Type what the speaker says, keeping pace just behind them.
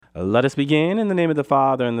Let us begin in the name of the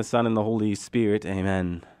Father, and the Son, and the Holy Spirit.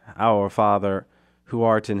 Amen. Our Father, who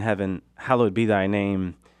art in heaven, hallowed be thy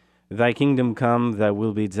name. Thy kingdom come, thy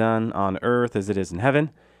will be done on earth as it is in heaven.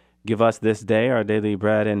 Give us this day our daily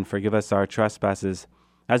bread, and forgive us our trespasses,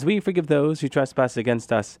 as we forgive those who trespass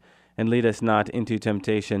against us. And lead us not into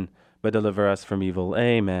temptation, but deliver us from evil.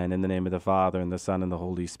 Amen. In the name of the Father, and the Son, and the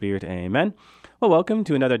Holy Spirit. Amen. Well, welcome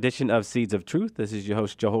to another edition of Seeds of Truth. This is your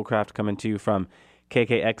host, Joe Holcraft, coming to you from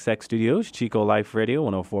KKXX Studios, Chico Life Radio,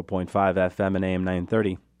 104.5 FM and AM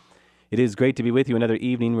 930. It is great to be with you another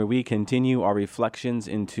evening where we continue our reflections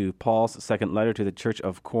into Paul's second letter to the Church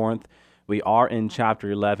of Corinth. We are in chapter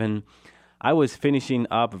 11. I was finishing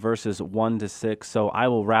up verses 1 to 6, so I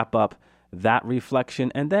will wrap up that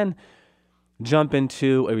reflection and then jump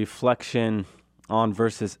into a reflection on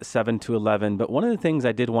verses 7 to 11. But one of the things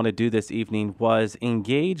I did want to do this evening was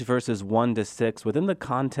engage verses 1 to 6 within the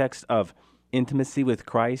context of intimacy with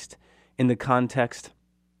Christ, in the context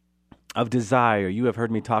of desire. You have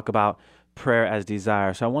heard me talk about prayer as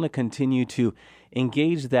desire. So I want to continue to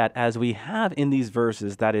engage that as we have in these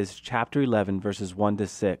verses, that is chapter 11, verses 1 to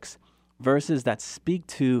 6, verses that speak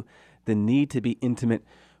to the need to be intimate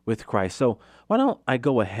with Christ. So why don't I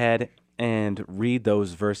go ahead and read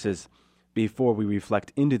those verses before we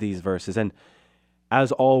reflect into these verses. And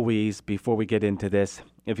as always, before we get into this,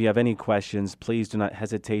 if you have any questions, please do not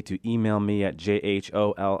hesitate to email me at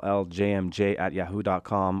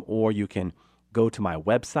jholljmj@yahoo.com, or you can go to my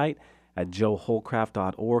website at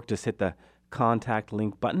joeholcraft.org. Just hit the contact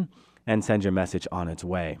link button and send your message on its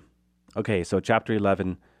way. Okay, so chapter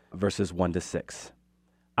 11, verses 1 to 6.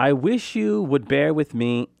 I wish you would bear with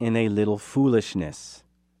me in a little foolishness.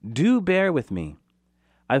 Do bear with me.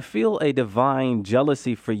 I feel a divine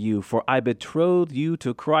jealousy for you, for I betrothed you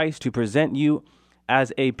to Christ to present you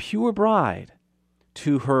as a pure bride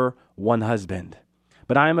to her one husband.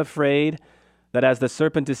 But I am afraid that as the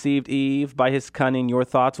serpent deceived Eve by his cunning, your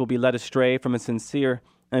thoughts will be led astray from a sincere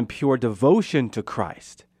and pure devotion to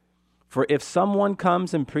Christ. For if someone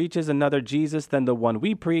comes and preaches another Jesus than the one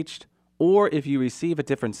we preached, or if you receive a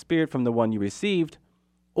different spirit from the one you received,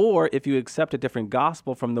 or if you accept a different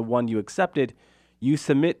gospel from the one you accepted, you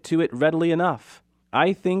submit to it readily enough.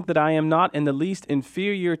 I think that I am not in the least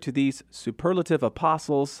inferior to these superlative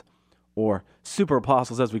apostles, or super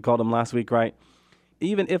apostles as we called them last week, right?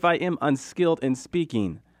 Even if I am unskilled in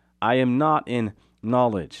speaking, I am not in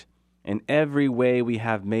knowledge. In every way we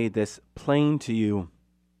have made this plain to you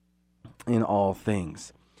in all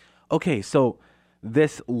things. Okay, so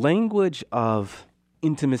this language of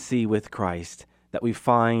intimacy with Christ that we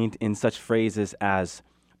find in such phrases as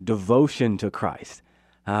devotion to Christ,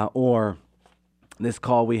 or this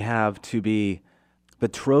call we have to be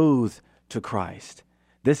betrothed to Christ.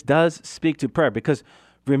 This does speak to prayer because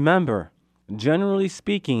remember, generally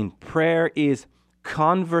speaking, prayer is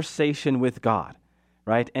conversation with God,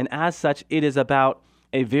 right? And as such, it is about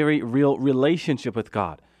a very real relationship with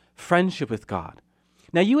God, friendship with God.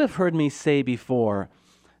 Now, you have heard me say before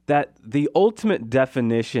that the ultimate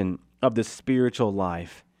definition of the spiritual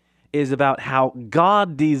life is about how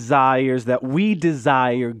God desires that we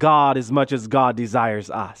desire God as much as God desires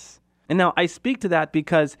us. And now I speak to that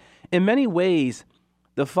because in many ways,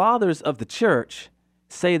 the fathers of the church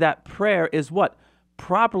say that prayer is what?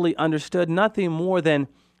 Properly understood, nothing more than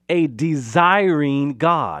a desiring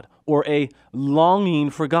God or a longing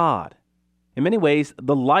for God. In many ways,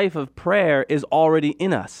 the life of prayer is already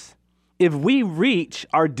in us. If we reach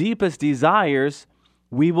our deepest desires,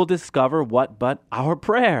 we will discover what but our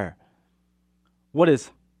prayer. What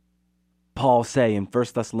does Paul say in 1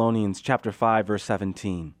 Thessalonians chapter 5, verse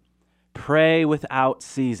 17? Pray without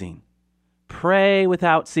ceasing. Pray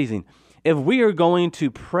without ceasing. If we are going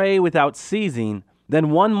to pray without ceasing, then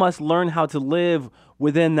one must learn how to live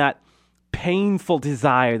within that painful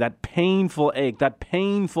desire, that painful ache, that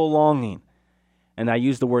painful longing. And I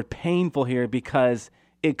use the word painful here because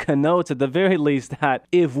it connotes at the very least that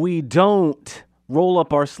if we don't roll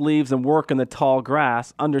up our sleeves and work in the tall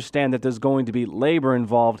grass, understand that there's going to be labor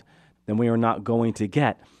involved, then we are not going to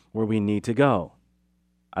get where we need to go.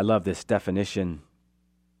 I love this definition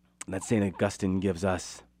that St. Augustine gives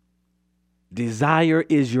us. Desire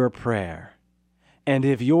is your prayer. And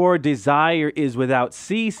if your desire is without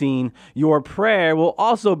ceasing, your prayer will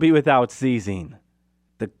also be without ceasing.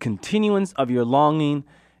 The continuance of your longing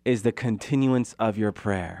is the continuance of your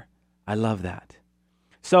prayer. I love that.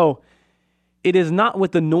 So, it is not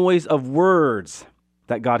with the noise of words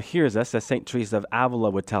that God hears us, as St. Teresa of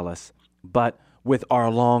Avila would tell us, but with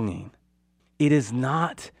our longing. It is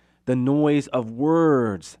not the noise of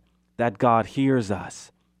words that God hears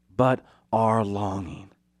us, but our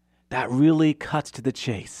longing. that really cuts to the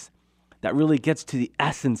chase, that really gets to the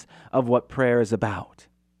essence of what prayer is about.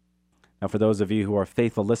 Now, for those of you who are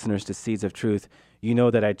faithful listeners to Seeds of Truth, you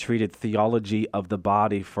know that I treated theology of the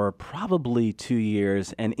body for probably 2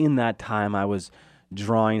 years, and in that time I was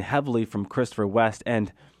drawing heavily from Christopher West,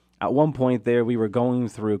 and at one point there we were going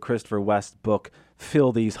through Christopher West's book,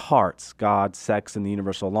 Fill These Hearts, God, Sex, and the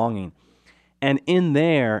Universal Longing. And in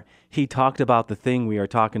there, he talked about the thing we are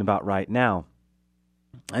talking about right now.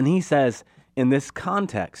 And he says, in this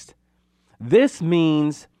context, this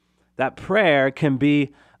means that prayer can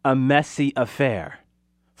be a messy affair.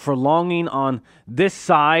 For longing on this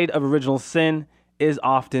side of original sin is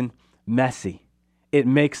often messy. It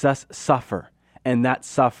makes us suffer, and that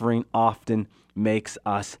suffering often makes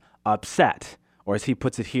us upset, or as he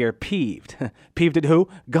puts it here, peeved. Peeved at who?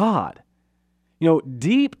 God. You know,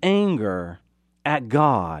 deep anger at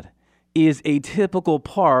God is a typical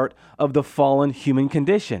part of the fallen human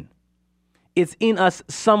condition. It's in us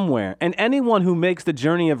somewhere, and anyone who makes the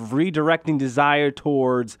journey of redirecting desire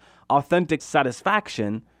towards authentic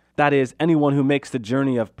satisfaction, that is, anyone who makes the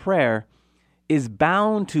journey of prayer, is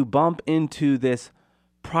bound to bump into this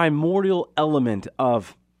primordial element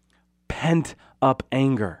of pent-up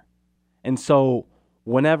anger. And so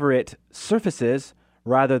whenever it surfaces,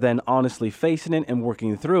 rather than honestly facing it and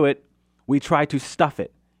working through it, we try to stuff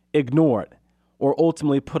it, ignore it, or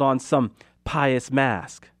ultimately put on some pious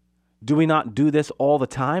mask. Do we not do this all the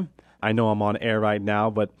time? I know I'm on air right now,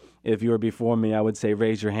 but if you were before me, I would say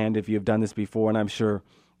raise your hand if you've done this before, and I'm sure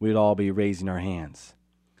we'd all be raising our hands.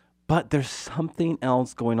 But there's something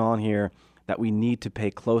else going on here that we need to pay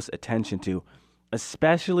close attention to,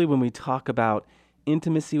 especially when we talk about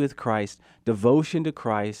intimacy with Christ, devotion to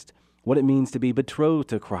Christ, what it means to be betrothed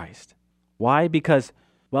to Christ. Why? Because,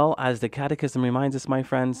 well, as the Catechism reminds us, my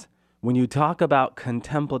friends, when you talk about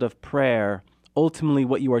contemplative prayer, ultimately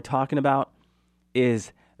what you are talking about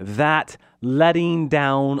is that letting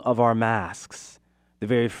down of our masks. The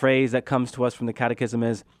very phrase that comes to us from the Catechism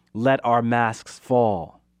is, let our masks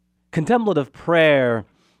fall. Contemplative prayer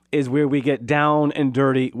is where we get down and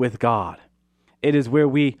dirty with God. It is where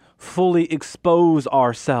we fully expose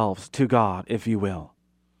ourselves to God, if you will.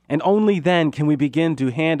 And only then can we begin to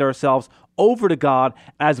hand ourselves over to God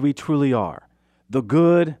as we truly are. The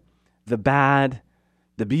good, the bad,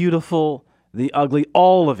 the beautiful, the ugly,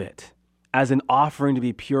 all of it, as an offering to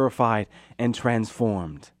be purified and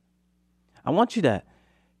transformed. I want you to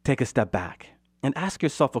take a step back and ask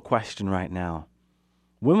yourself a question right now.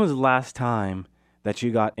 When was the last time that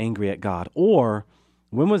you got angry at God? Or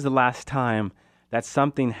when was the last time that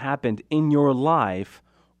something happened in your life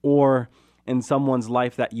or in someone's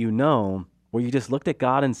life that you know where you just looked at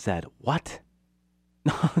God and said, what?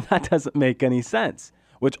 No, that doesn't make any sense,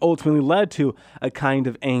 which ultimately led to a kind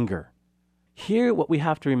of anger. Here, what we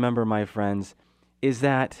have to remember, my friends, is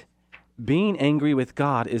that being angry with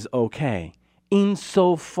God is okay,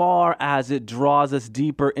 insofar as it draws us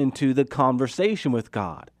deeper into the conversation with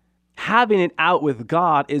God. Having it out with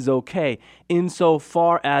God is okay,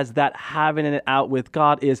 insofar as that having it out with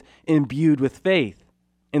God is imbued with faith,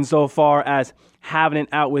 insofar as having it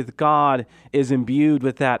out with God is imbued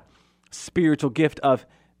with that spiritual gift of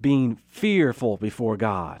being fearful before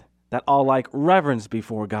God, that all-like reverence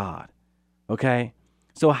before God. Okay?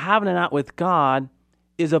 So having it out with God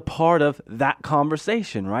is a part of that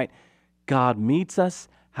conversation, right? God meets us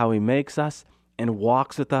how he makes us and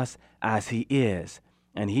walks with us as he is.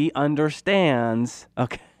 And he understands,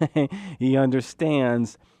 okay? He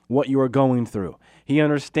understands what you are going through. He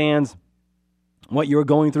understands what you are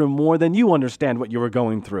going through more than you understand what you are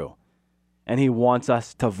going through. And he wants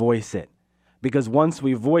us to voice it. Because once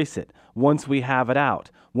we voice it, once we have it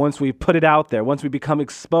out, once we put it out there, once we become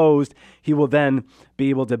exposed, he will then be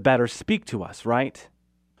able to better speak to us, right?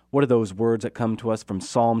 What are those words that come to us from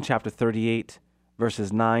Psalm chapter 38,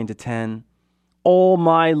 verses 9 to 10? All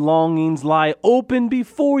my longings lie open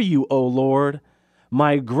before you, O Lord.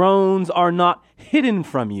 My groans are not hidden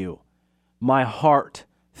from you. My heart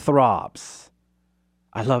throbs.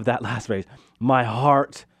 I love that last phrase. My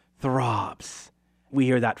heart throbs. We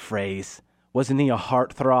hear that phrase. Wasn't he a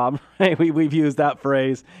heartthrob? We've used that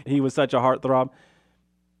phrase. He was such a heartthrob.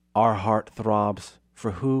 Our heart throbs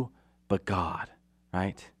for who but God,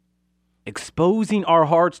 right? Exposing our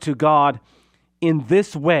hearts to God in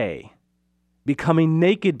this way, becoming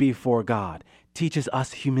naked before God, teaches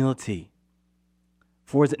us humility.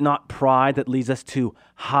 For is it not pride that leads us to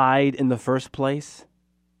hide in the first place?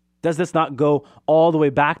 Does this not go all the way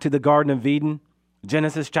back to the Garden of Eden?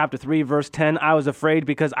 Genesis chapter 3, verse 10, I was afraid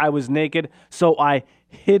because I was naked, so I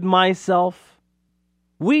hid myself.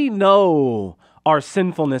 We know our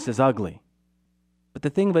sinfulness is ugly. But the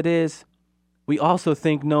thing of it is, we also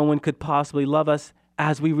think no one could possibly love us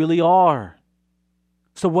as we really are.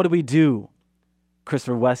 So what do?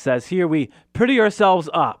 Christopher West says, here we pretty ourselves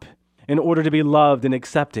up in order to be loved and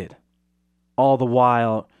accepted, all the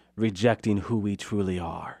while rejecting who we truly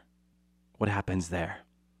are. What happens there?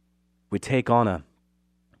 We take on a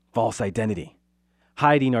false identity,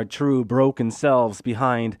 hiding our true broken selves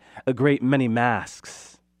behind a great many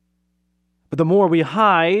masks. But the more we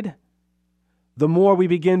hide, the more we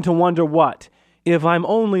begin to wonder what? If I'm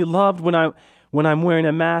only loved when I'm wearing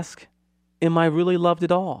a mask, am I really loved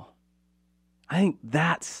at all? I think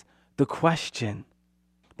that's the question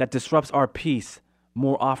that disrupts our peace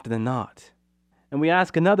more often than not. And we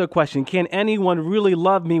ask another question, can anyone really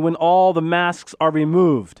love me when all the masks are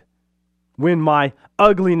removed? When my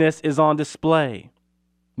ugliness is on display?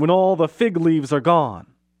 When all the fig leaves are gone?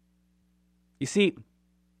 You see,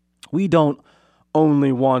 we don't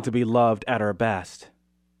only want to be loved at our best.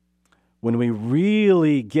 When we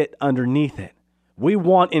really get underneath it, we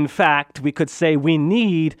want, in fact, we could say we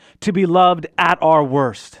need to be loved at our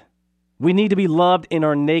worst. We need to be loved in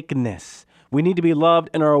our nakedness. We need to be loved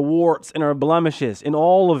in our warts, in our blemishes, in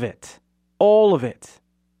all of it. All of it.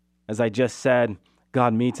 As I just said,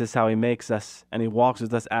 God meets us how he makes us, and he walks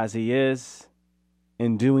with us as he is.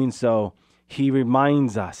 In doing so, he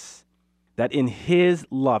reminds us that in his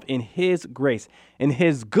love, in his grace, in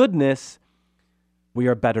his goodness, we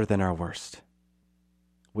are better than our worst.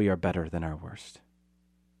 We are better than our worst.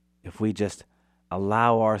 If we just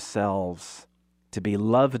allow ourselves to be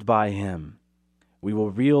loved by him, we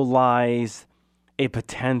will realize a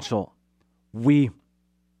potential we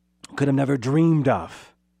could have never dreamed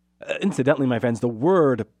of. Incidentally, my friends, the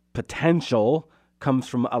word potential comes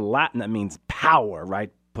from a Latin that means power,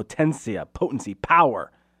 right? Potentia, potency,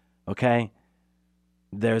 power, okay?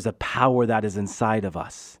 There's a power that is inside of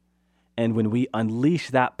us. And when we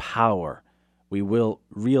unleash that power, we will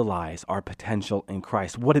realize our potential in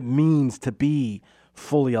Christ, what it means to be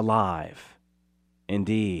fully alive.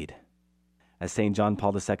 Indeed, as St. John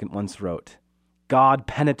Paul II once wrote, God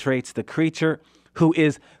penetrates the creature who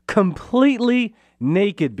is completely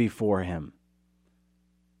naked before him.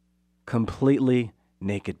 Completely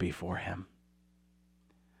naked before him.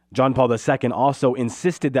 John Paul II also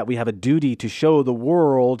insisted that we have a duty to show the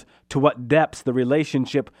world to what depths the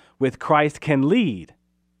relationship with Christ can lead.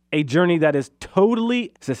 A journey that is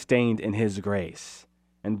totally sustained in his grace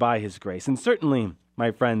and by his grace. And certainly,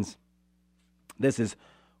 my friends, this is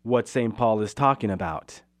what St. Paul is talking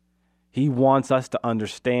about. He wants us to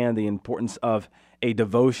understand the importance of a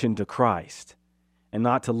devotion to Christ and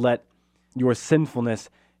not to let your sinfulness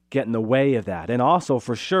get in the way of that. And also,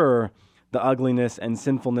 for sure, the ugliness and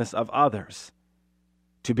sinfulness of others.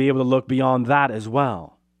 To be able to look beyond that as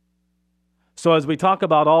well. So as we talk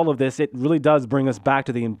about all of this, it really does bring us back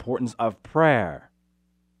to the importance of prayer.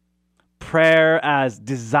 Prayer as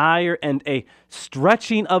desire and a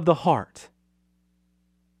stretching of the heart.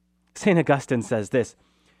 St. Augustine says this,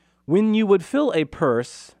 when you would fill a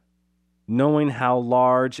purse, knowing how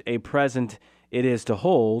large a present it is to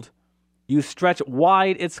hold, you stretch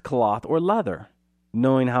wide its cloth or leather,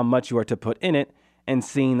 knowing how much you are to put in it, and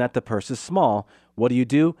seeing that the purse is small. What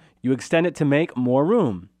do? You extend it to make more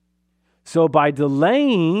room. So by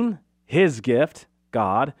delaying his gift,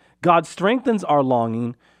 God strengthens our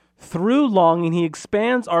longing. Through longing, he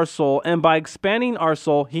expands our soul, and by expanding our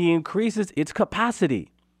soul, he increases its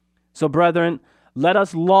capacity. So brethren, let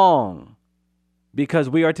us long, because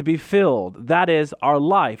we are to be filled. That is our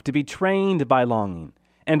life, to be trained by longing.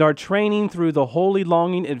 And our training through the holy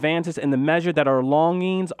longing advances in the measure that our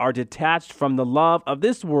longings are detached from the love of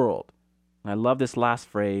this world. I love this last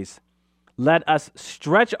phrase. Let us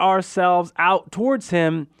stretch ourselves out towards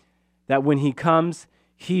him, that when he comes,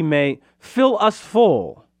 he may fill us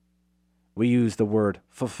full. We use the word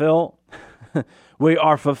fulfill. We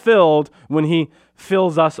are fulfilled when he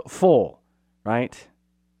fills us full, right?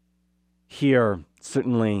 Here,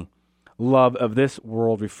 certainly, love of this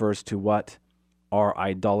world refers to what? Our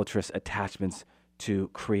idolatrous attachments to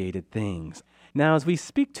created things. Now, as we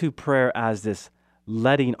speak to prayer as this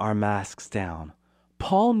letting our masks down,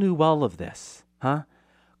 Paul knew well of this,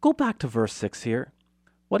 Go back to verse 6 here.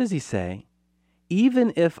 What does he say?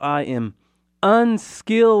 Even if I am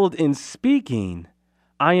unskilled in speaking,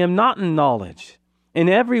 I am not in knowledge. In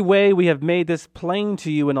every way we have made this plain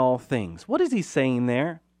to you in all things. What is he saying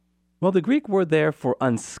there? Well, the Greek word there for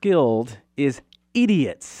unskilled is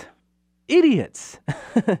idiots. Idiots.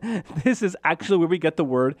 This is actually where we get the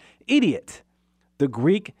word idiot. The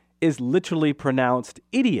Greek is literally pronounced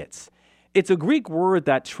idiots. It's a Greek word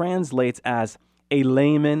that translates as a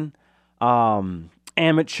layman,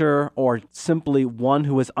 amateur or simply one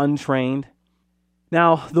who is untrained.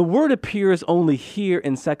 Now, the word appears only here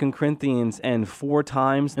in 2 Corinthians and 4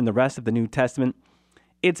 times in the rest of the New Testament.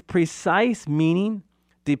 Its precise meaning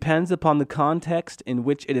depends upon the context in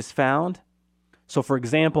which it is found. So, for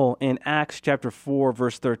example, in Acts chapter 4,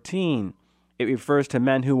 verse 13, it refers to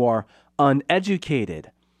men who are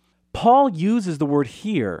uneducated. Paul uses the word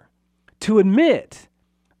here to admit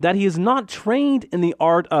that he is not trained in the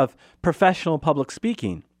art of professional public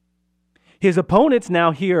speaking. His opponents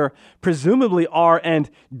now here presumably are and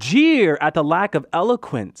jeer at the lack of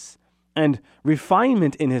eloquence and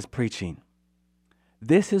refinement in his preaching.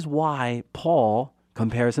 This is why Paul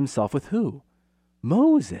compares himself with who?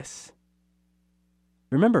 Moses.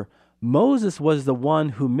 Remember, Moses was the one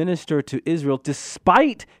who ministered to Israel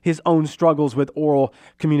despite his own struggles with oral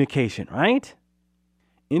communication, right?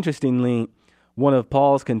 Interestingly, one of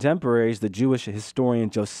Paul's contemporaries, the Jewish historian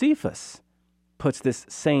Josephus, puts this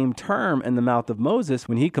same term in the mouth of Moses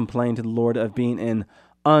when he complained to the Lord of being an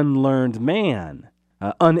unlearned man,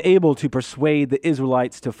 unable to persuade the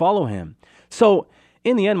Israelites to follow him. So,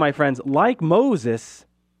 in the end, my friends, like Moses,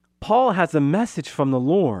 Paul has a message from the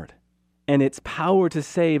Lord, and its power to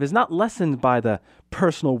save is not lessened by the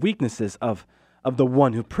personal weaknesses of the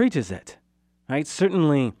one who preaches it. Right?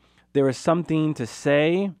 Certainly, there is something to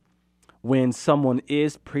say when someone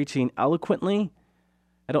is preaching eloquently.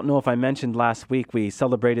 I don't know if I mentioned last week we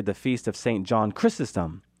celebrated the feast of St. John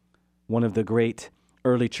Chrysostom, one of the great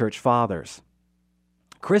early church fathers.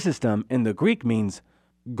 Chrysostom in the Greek means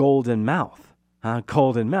golden mouth.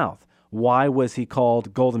 Golden mouth. Why was he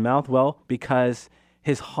called golden mouth? Well, because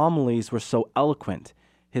his homilies were so eloquent.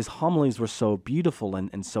 His homilies were so beautiful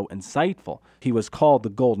and so insightful. He was called the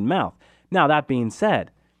golden mouth. Now, that being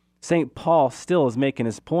said, St. Paul still is making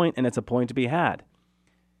his point, and it's a point to be had.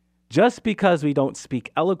 Just because we don't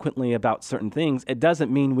speak eloquently about certain things, it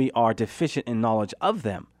doesn't mean we are deficient in knowledge of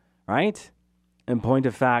them, right? In point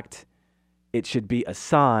of fact, it should be a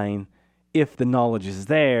sign, if the knowledge is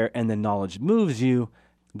there and the knowledge moves you,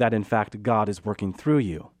 that in fact God is working through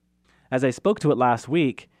you. As I spoke to it last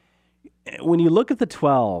week, when you look at the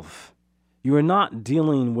 12, you are not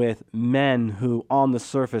dealing with men who on the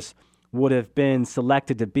surface would have been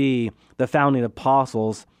selected to be the founding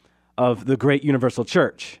apostles of the great universal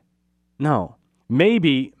church. No,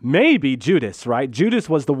 maybe Judas, right? Judas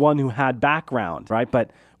was the one who had background, right?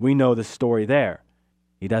 But we know the story there.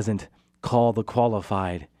 He doesn't call the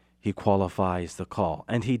qualified, he qualifies the call.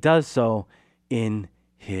 And he does so in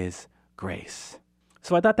his grace.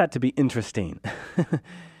 So I thought that to be interesting.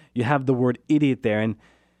 You have the word idiot there, and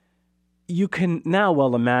you can now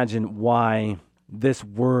well imagine why this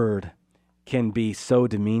word can be so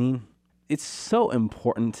demeaning. It's so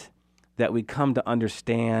important that we come to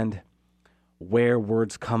understand where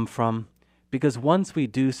words come from, because once we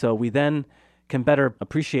do so, we then can better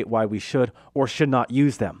appreciate why we should or should not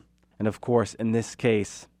use them. And of course, in this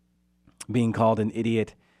case, being called an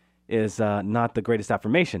idiot is not the greatest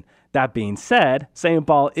affirmation. That being said, St.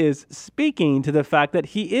 Paul is speaking to the fact that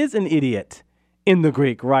he is an idiot in the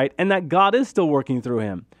Greek, right? And that God is still working through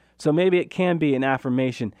him. So maybe it can be an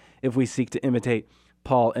affirmation if we seek to imitate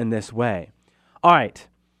Paul in this way. All right,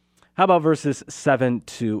 how about verses 7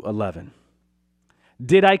 to 11?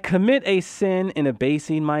 Did I commit a sin in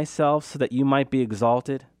abasing myself so that you might be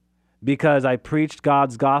exalted, because I preached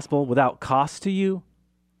God's gospel without cost to you?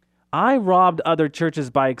 I robbed other churches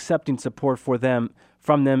by accepting support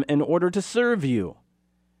from them in order to serve you.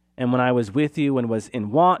 And when I was with you and was in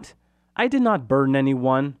want, I did not burden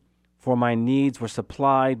anyone, for my needs were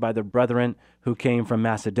supplied by the brethren who came from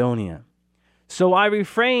Macedonia. So I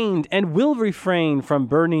refrained and will refrain from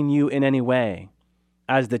burdening you in any way.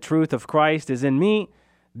 As the truth of Christ is in me,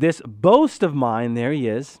 this boast of mine, there he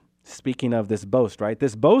is, speaking of this boast, right?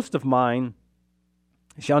 This boast of mine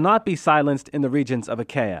shall not be silenced in the regions of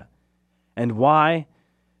Achaia. And why?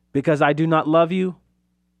 Because I do not love you?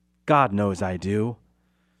 God knows I do.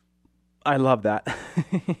 I love that.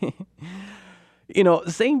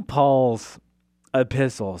 St. Paul's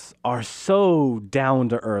epistles are so down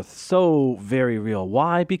to earth, so very real.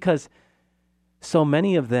 Why? Because so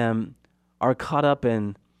many of them are caught up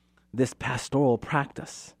in this pastoral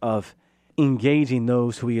practice of engaging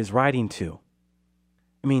those who he is writing to.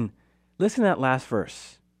 I mean, listen to that last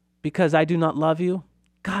verse. Because I do not love you?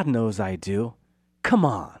 God knows I do. Come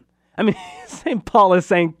on. I mean, St. Paul is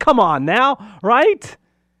saying, come on now, right?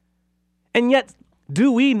 And yet,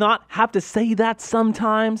 do we not have to say that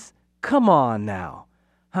sometimes? Come on now,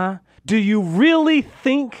 huh? Do you really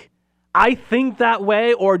think I think that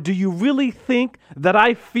way, or do you really think that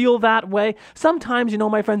I feel that way? Sometimes,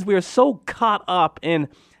 my friends, we are so caught up in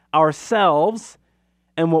ourselves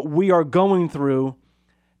and what we are going through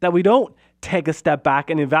that we don't take a step back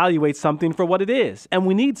and evaluate something for what it is. And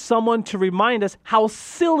we need someone to remind us how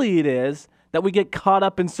silly it is that we get caught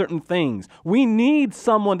up in certain things. We need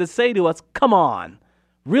someone to say to us, come on,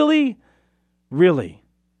 really? Really?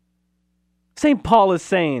 St. Paul is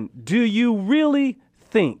saying, do you really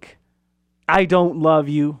think I don't love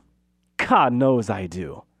you? God knows I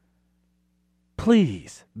do.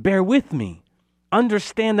 Please, bear with me.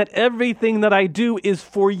 Understand that everything that I do is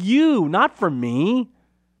for you, not for me.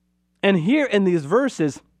 And here in these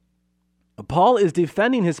verses, Paul is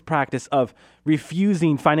defending his practice of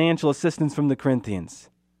refusing financial assistance from the Corinthians.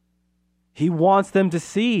 He wants them to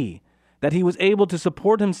see that he was able to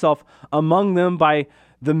support himself among them by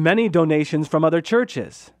the many donations from other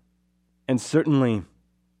churches. And certainly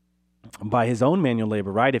by his own manual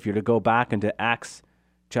labor, right? If you're to go back into Acts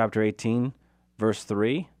chapter 18, verse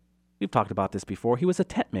 3, we've talked about this before. He was a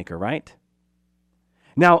tent maker, right?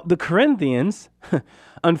 Now, the Corinthians,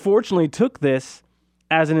 unfortunately, took this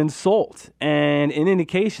as an insult and an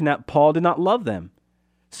indication that Paul did not love them.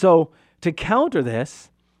 So, to counter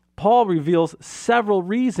this, Paul reveals several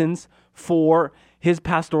reasons for his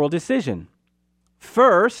pastoral decision.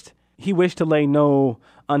 First, he wished to lay no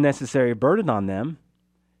unnecessary burden on them.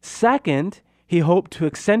 Second, he hoped to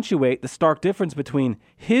accentuate the stark difference between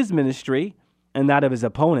his ministry and that of his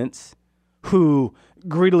opponents, who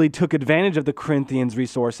greedily took advantage of the Corinthians'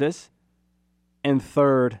 resources. And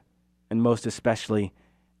third, and most especially,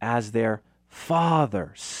 as their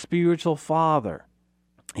father, spiritual father,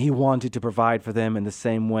 he wanted to provide for them in the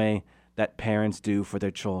same way that parents do for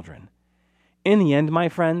their children. In the end, my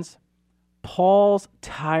friends, Paul's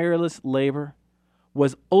tireless labor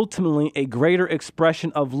was ultimately a greater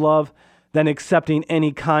expression of love than accepting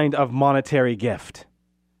any kind of monetary gift.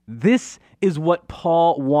 This is what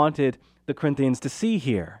Paul wanted the Corinthians to see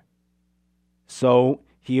here. So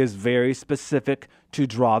he is very specific to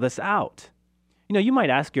draw this out. You know, you might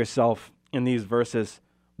ask yourself in these verses,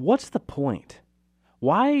 what's the point?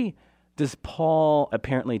 Why does Paul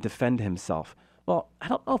apparently defend himself? Well, I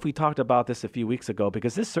don't know if we talked about this a few weeks ago,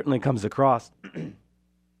 because this certainly comes across,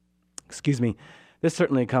 this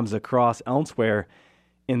certainly comes across elsewhere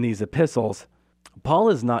in these epistles. Paul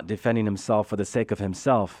is not defending himself for the sake of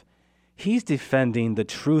himself. He's defending the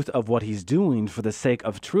truth of what he's doing for the sake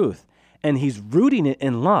of truth, and he's rooting it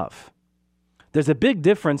in love. There's a big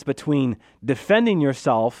difference between defending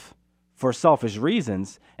yourself for selfish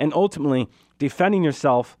reasons and ultimately defending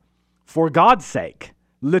yourself for God's sake,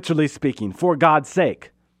 literally speaking, for God's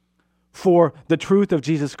sake, for the truth of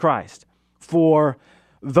Jesus Christ, for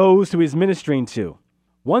those who he's ministering to.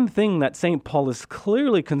 One thing that St. Paul is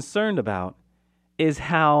clearly concerned about is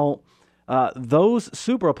how those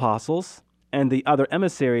super apostles and the other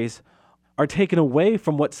emissaries are taken away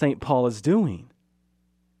from what St. Paul is doing.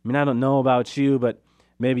 I mean, I don't know about you, but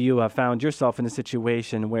maybe you have found yourself in a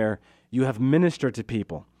situation where you have ministered to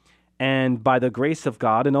people, and by the grace of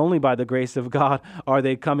God, and only by the grace of God, are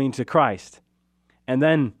they coming to Christ. And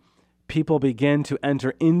then people begin to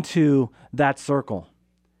enter into that circle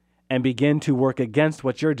and begin to work against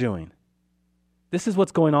what you're doing. This is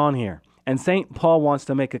what's going on here. And St. Paul wants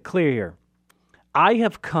to make it clear here. I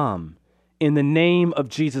have come in the name of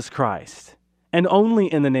Jesus Christ, and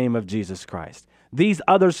only in the name of Jesus Christ. These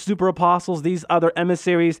other super apostles, these other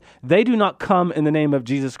emissaries, they do not come in the name of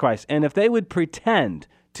Jesus Christ. And if they would pretend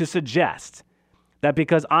to suggest that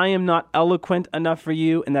because I am not eloquent enough for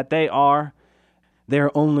you and that they are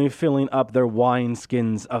only filling up their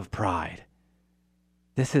wineskins of pride.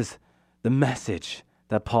 This is the message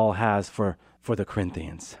that Paul has for the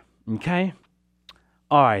Corinthians. Okay?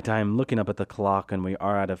 All right, I'm looking up at the clock and we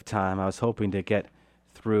are out of time. I was hoping to get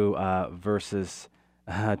through verses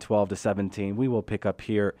 12 to 17. We will pick up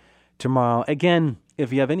here tomorrow. Again,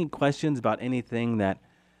 if you have any questions about anything that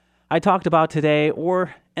I talked about today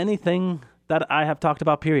or anything that I have talked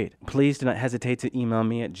about, period, please do not hesitate to email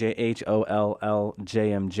me at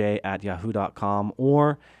jholljmj@yahoo.com.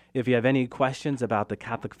 Or if you have any questions about the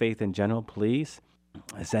Catholic faith in general, please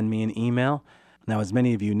send me an email. Now, as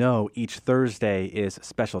many of you know, each Thursday is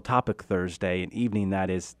Special Topic Thursday, an evening that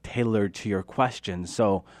is tailored to your questions.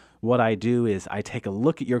 So what I do is I take a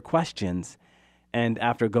look at your questions, and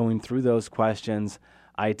after going through those questions,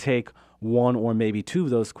 I take one or maybe two of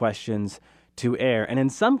those questions to air. And in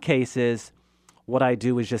some cases, what I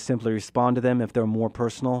do is just simply respond to them if they're more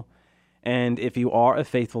personal. And if you are a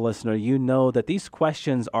faithful listener, you know that these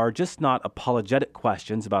questions are just not apologetic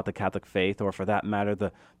questions about the Catholic faith, or for that matter,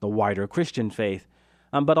 the wider Christian faith,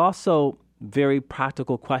 but also very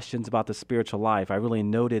practical questions about the spiritual life. I really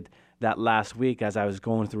noted that last week as I was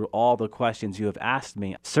going through all the questions you have asked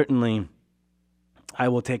me. Certainly, I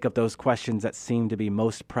will take up those questions that seem to be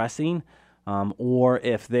most pressing. Or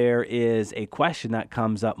if there is a question that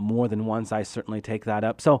comes up more than once, I certainly take that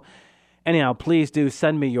up. So anyhow, please do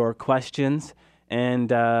send me your questions. And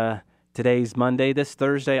today's Monday. This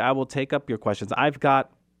Thursday, I will take up your questions. I've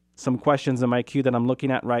got some questions in my queue that I'm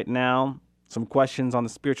looking at right now. Some questions on the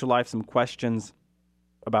spiritual life, some questions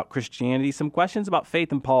about Christianity, some questions about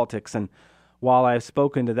faith and politics. And while I've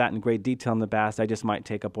spoken to that in great detail in the past, I just might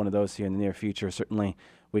take up one of those here in the near future. Certainly,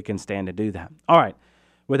 we can stand to do that. All right.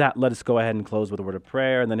 With that, let us go ahead and close with a word of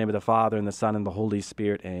prayer. In the name of the Father, and the Son, and the Holy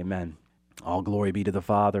Spirit, amen. All glory be to the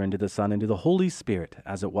Father, and to the Son, and to the Holy Spirit,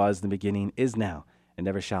 as it was in the beginning, is now, and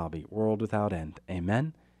ever shall be, world without end.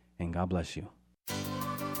 Amen, and God bless you.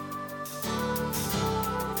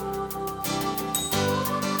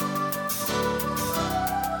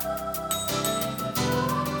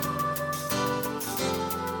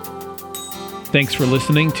 Thanks for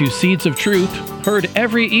listening to Seeds of Truth, heard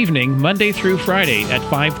every evening, Monday through Friday at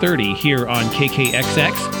 5:30 here on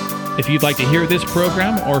KKXX. If you'd like to hear this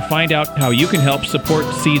program or find out how you can help support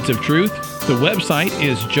Seeds of Truth, the website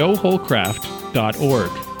is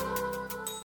joeholcraft.org.